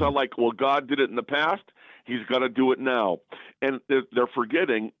 It's not like, well, God did it in the past, he's got to do it now. And they're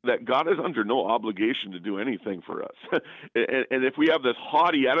forgetting that God is under no obligation to do anything for us. And if we have this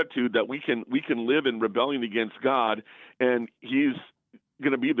haughty attitude that we can live in rebellion against God, and he's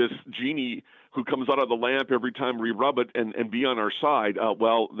going to be this genie who comes out of the lamp every time we rub it and be on our side,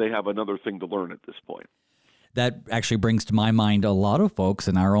 well, they have another thing to learn at this point. That actually brings to my mind a lot of folks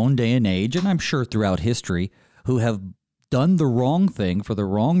in our own day and age, and I'm sure throughout history, who have done the wrong thing for the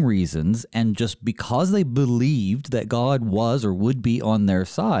wrong reasons, and just because they believed that God was or would be on their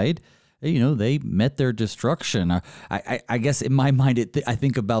side, they met their destruction. I guess in my mind, I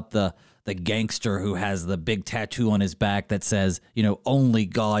think about the gangster who has the big tattoo on his back that says, only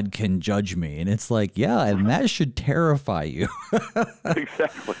God can judge me. And it's like, yeah, and that should terrify you.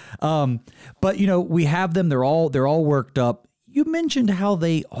 Exactly. But, we have them. They're all worked up. You mentioned how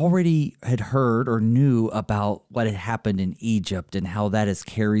they already had heard or knew about what had happened in Egypt and how that is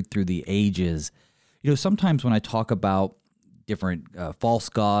carried through the ages. Sometimes when I talk about different false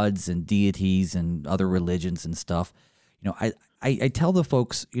gods and deities and other religions and stuff, I tell the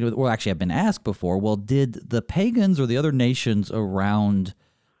folks, actually I've been asked before, well, did the pagans or the other nations around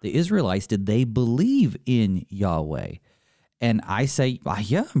the Israelites, did they believe in Yahweh? And I say,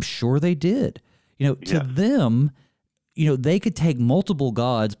 yeah, I'm sure they did. To them, they could take multiple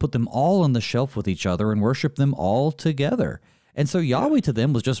gods, put them all on the shelf with each other and worship them all together. And so Yahweh to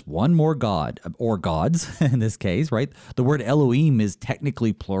them was just one more god, or gods in this case, right? The word Elohim is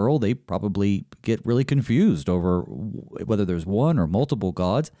technically plural. They probably get really confused over whether there's one or multiple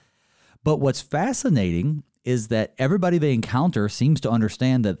gods. But what's fascinating is that everybody they encounter seems to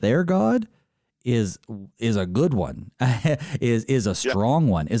understand that their God is a good one, is a strong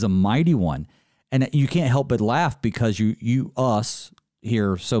one, is a mighty one. And you can't help but laugh because us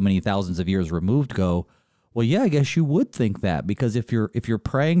here so many thousands of years removed go, well, yeah, I guess you would think that, because if you're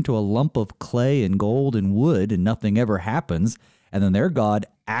praying to a lump of clay and gold and wood and nothing ever happens, and then their God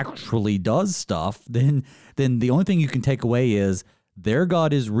actually does stuff, then the only thing you can take away is their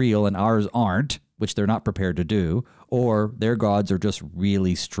God is real and ours aren't, which they're not prepared to do, or their gods are just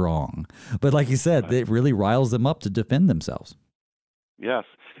really strong. But like you said, it really riles them up to defend themselves. Yes.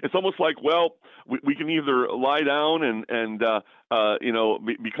 It's almost like, well, we can either lie down and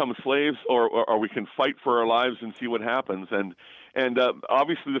become slaves, or we can fight for our lives and see what happens. And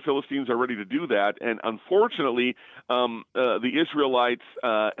obviously the Philistines are ready to do that. And unfortunately, the Israelites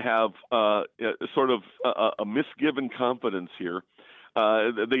have sort of a misgiven confidence here.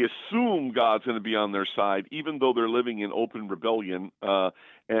 They assume God's going to be on their side, even though they're living in open rebellion.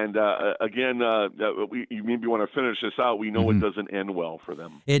 Again, you maybe want to finish this out. We know it doesn't end well for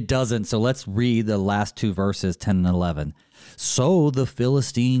them. It doesn't. So let's read the last two verses, 10 and 11. So the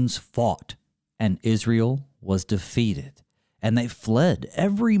Philistines fought, and Israel was defeated, and they fled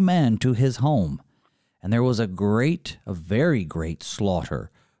every man to his home. And there was a very great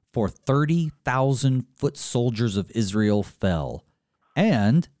slaughter, for 30,000 foot soldiers of Israel fell.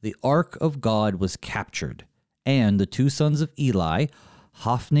 And the ark of God was captured, and the two sons of Eli,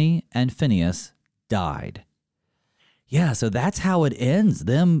 Hophni and Phinehas, died. Yeah, so that's how it ends,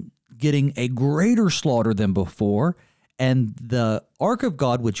 them getting a greater slaughter than before, and the ark of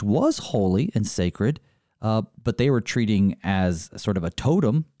God, which was holy and sacred, but they were treating as sort of a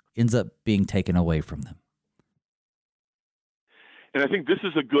totem, ends up being taken away from them. And I think this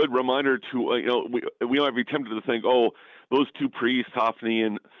is a good reminder to, we might be tempted to think, oh, those two priests, Hophni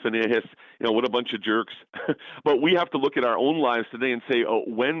and Phinehas, what a bunch of jerks. But we have to look at our own lives today and say, oh,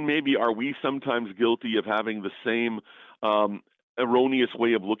 when maybe are we sometimes guilty of having the same erroneous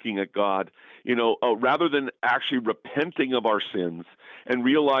way of looking at God? Rather than actually repenting of our sins and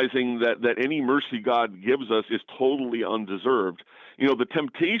realizing that any mercy God gives us is totally undeserved. The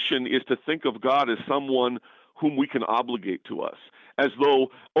temptation is to think of God as someone whom we can obligate to us, as though,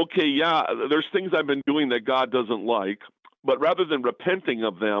 okay, yeah, there's things I've been doing that God doesn't like, but rather than repenting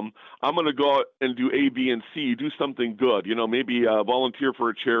of them, I'm going to go out and do A, B, and C, do something good, maybe volunteer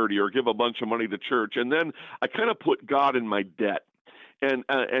for a charity or give a bunch of money to church, and then I kind of put God in my debt.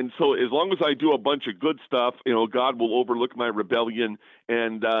 And so as long as I do a bunch of good stuff, God will overlook my rebellion,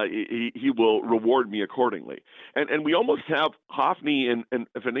 and he will reward me accordingly. And we almost have Hophni and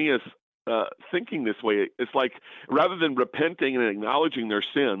Phinehas thinking this way. It's like, rather than repenting and acknowledging their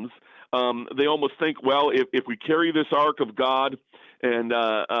sins, they almost think, well, if we carry this ark of God and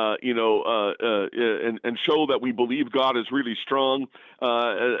and show that we believe God is really strong,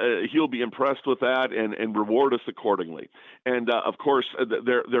 he'll be impressed with that and reward us accordingly. And of course,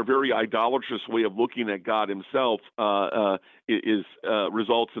 their very idolatrous way of looking at God himself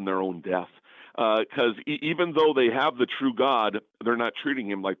results in their own death. Because even though they have the true God, they're not treating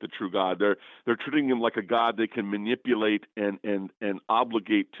him like the true God. They're treating him like a God they can manipulate and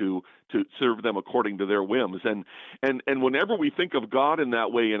obligate to serve them according to their whims. And whenever we think of God in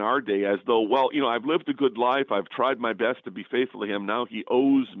that way in our day, as though, well, I've lived a good life, I've tried my best to be faithful to him, now he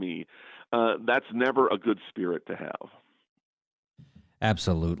owes me, that's never a good spirit to have.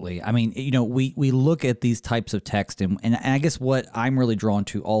 Absolutely. I mean, we look at these types of text, and I guess what I'm really drawn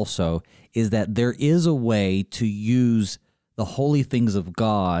to also is that there is a way to use the holy things of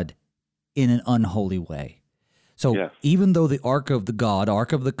God in an unholy way. So yes. Even though the Ark of the God,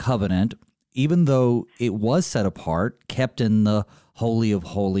 Ark of the Covenant, even though it was set apart, kept in the Holy of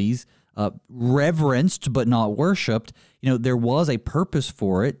Holies, reverenced but not worshipped, there was a purpose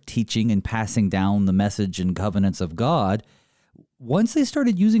for it, teaching and passing down the message and covenants of God. Once they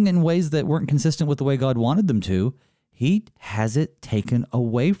started using it in ways that weren't consistent with the way God wanted them to, he has it taken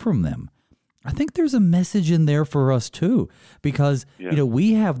away from them. I think there's a message in there for us too, because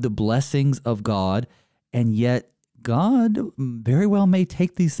we have the blessings of God, and yet God very well may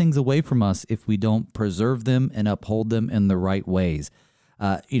take these things away from us if we don't preserve them and uphold them in the right ways.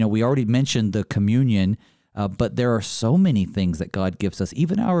 We already mentioned the communion, but there are so many things that God gives us,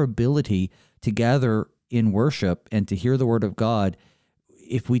 even our ability to gather in worship and to hear the word of God.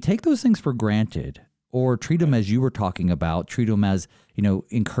 If we take those things for granted, or treat them as you were talking about, treat them as,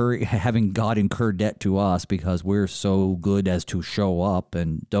 having God incur debt to us because we're so good as to show up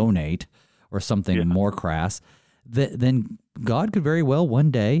and donate, or something more crass, then God could very well one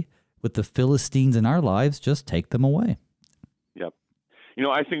day, with the Philistines in our lives, just take them away. Yep.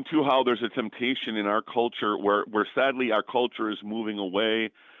 I think too how there's a temptation in our culture where sadly our culture is moving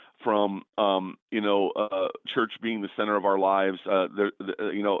away from church being the center of our lives.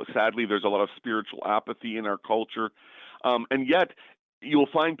 Sadly, there's a lot of spiritual apathy in our culture, and yet you'll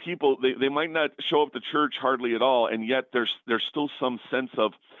find people, they might not show up to church hardly at all, and yet there's still some sense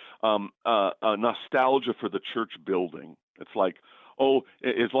of nostalgia for the church building. It's like,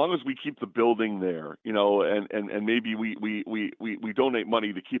 as long as we keep the building there, and maybe we donate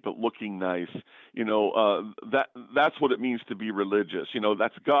money to keep it looking nice, that's what it means to be religious.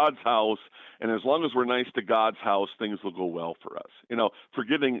 That's God's house, and as long as we're nice to God's house, things will go well for us.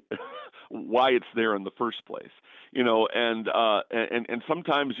 Forgetting why it's there in the first place. And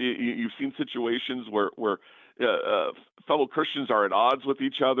sometimes you've seen situations where fellow Christians are at odds with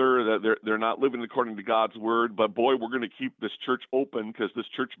each other, that they're not living according to God's word, but boy, we're going to keep this church open because this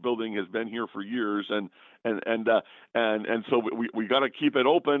church building has been here for years, and so we got to keep it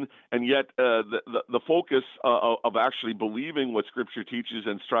open, and yet the focus of actually believing what Scripture teaches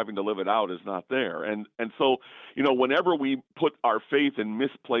and striving to live it out is not there, and so whenever we put our faith in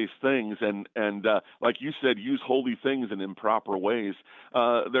misplaced things and like you said, use holy things in improper ways,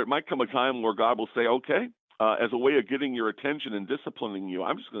 there might come a time where God will say, okay, as a way of getting your attention and disciplining you,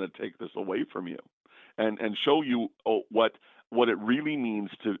 I'm just going to take this away from you and show you what it really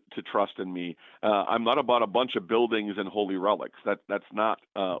means to trust in me. I'm not about a bunch of buildings and holy relics. That's not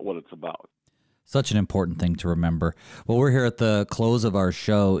what it's about. Such an important thing to remember. Well, we're here at the close of our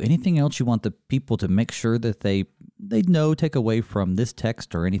show. Anything else you want the people to make sure that they know, take away from this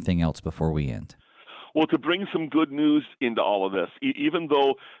text or anything else before we end? Well, to bring some good news into all of this, even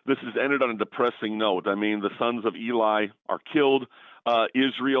though this has ended on a depressing note, I mean, the sons of Eli are killed.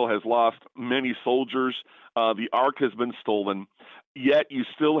 Israel has lost many soldiers. The ark has been stolen. Yet you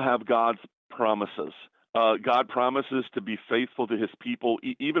still have God's promises. God promises to be faithful to his people,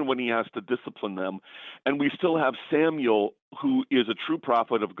 even when he has to discipline them. And we still have Samuel, who is a true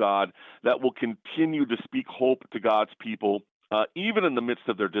prophet of God, that will continue to speak hope to God's people, even in the midst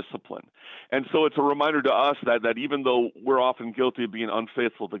of their discipline. And so it's a reminder to us that even though we're often guilty of being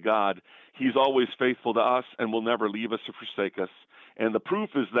unfaithful to God, he's always faithful to us and will never leave us or forsake us. And the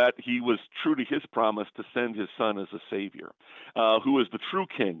proof is that he was true to his promise to send his son as a savior, who is the true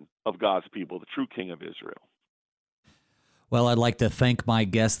king of God's people, the true king of Israel. Well, I'd like to thank my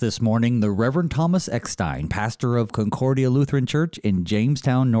guest this morning, the Reverend Thomas Eckstein, pastor of Concordia Lutheran Church in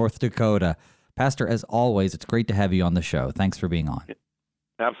Jamestown, North Dakota. Pastor, as always, it's great to have you on the show. Thanks for being on.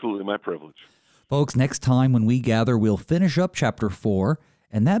 Absolutely, my privilege. Folks, next time when we gather, we'll finish up chapter 4,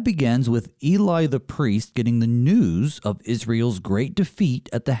 and that begins with Eli the priest getting the news of Israel's great defeat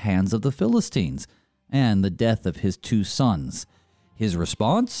at the hands of the Philistines and the death of his 2 sons. His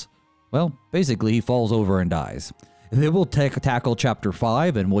response? Well, basically, he falls over and dies. Then we'll tackle chapter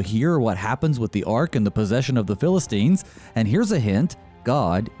 5, and we'll hear what happens with the ark and the possession of the Philistines. And here's a hint,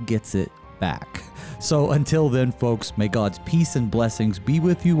 God gets it back. So until then, folks, may God's peace and blessings be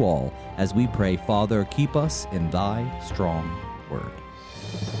with you all as we pray, Father, keep us in thy strong word.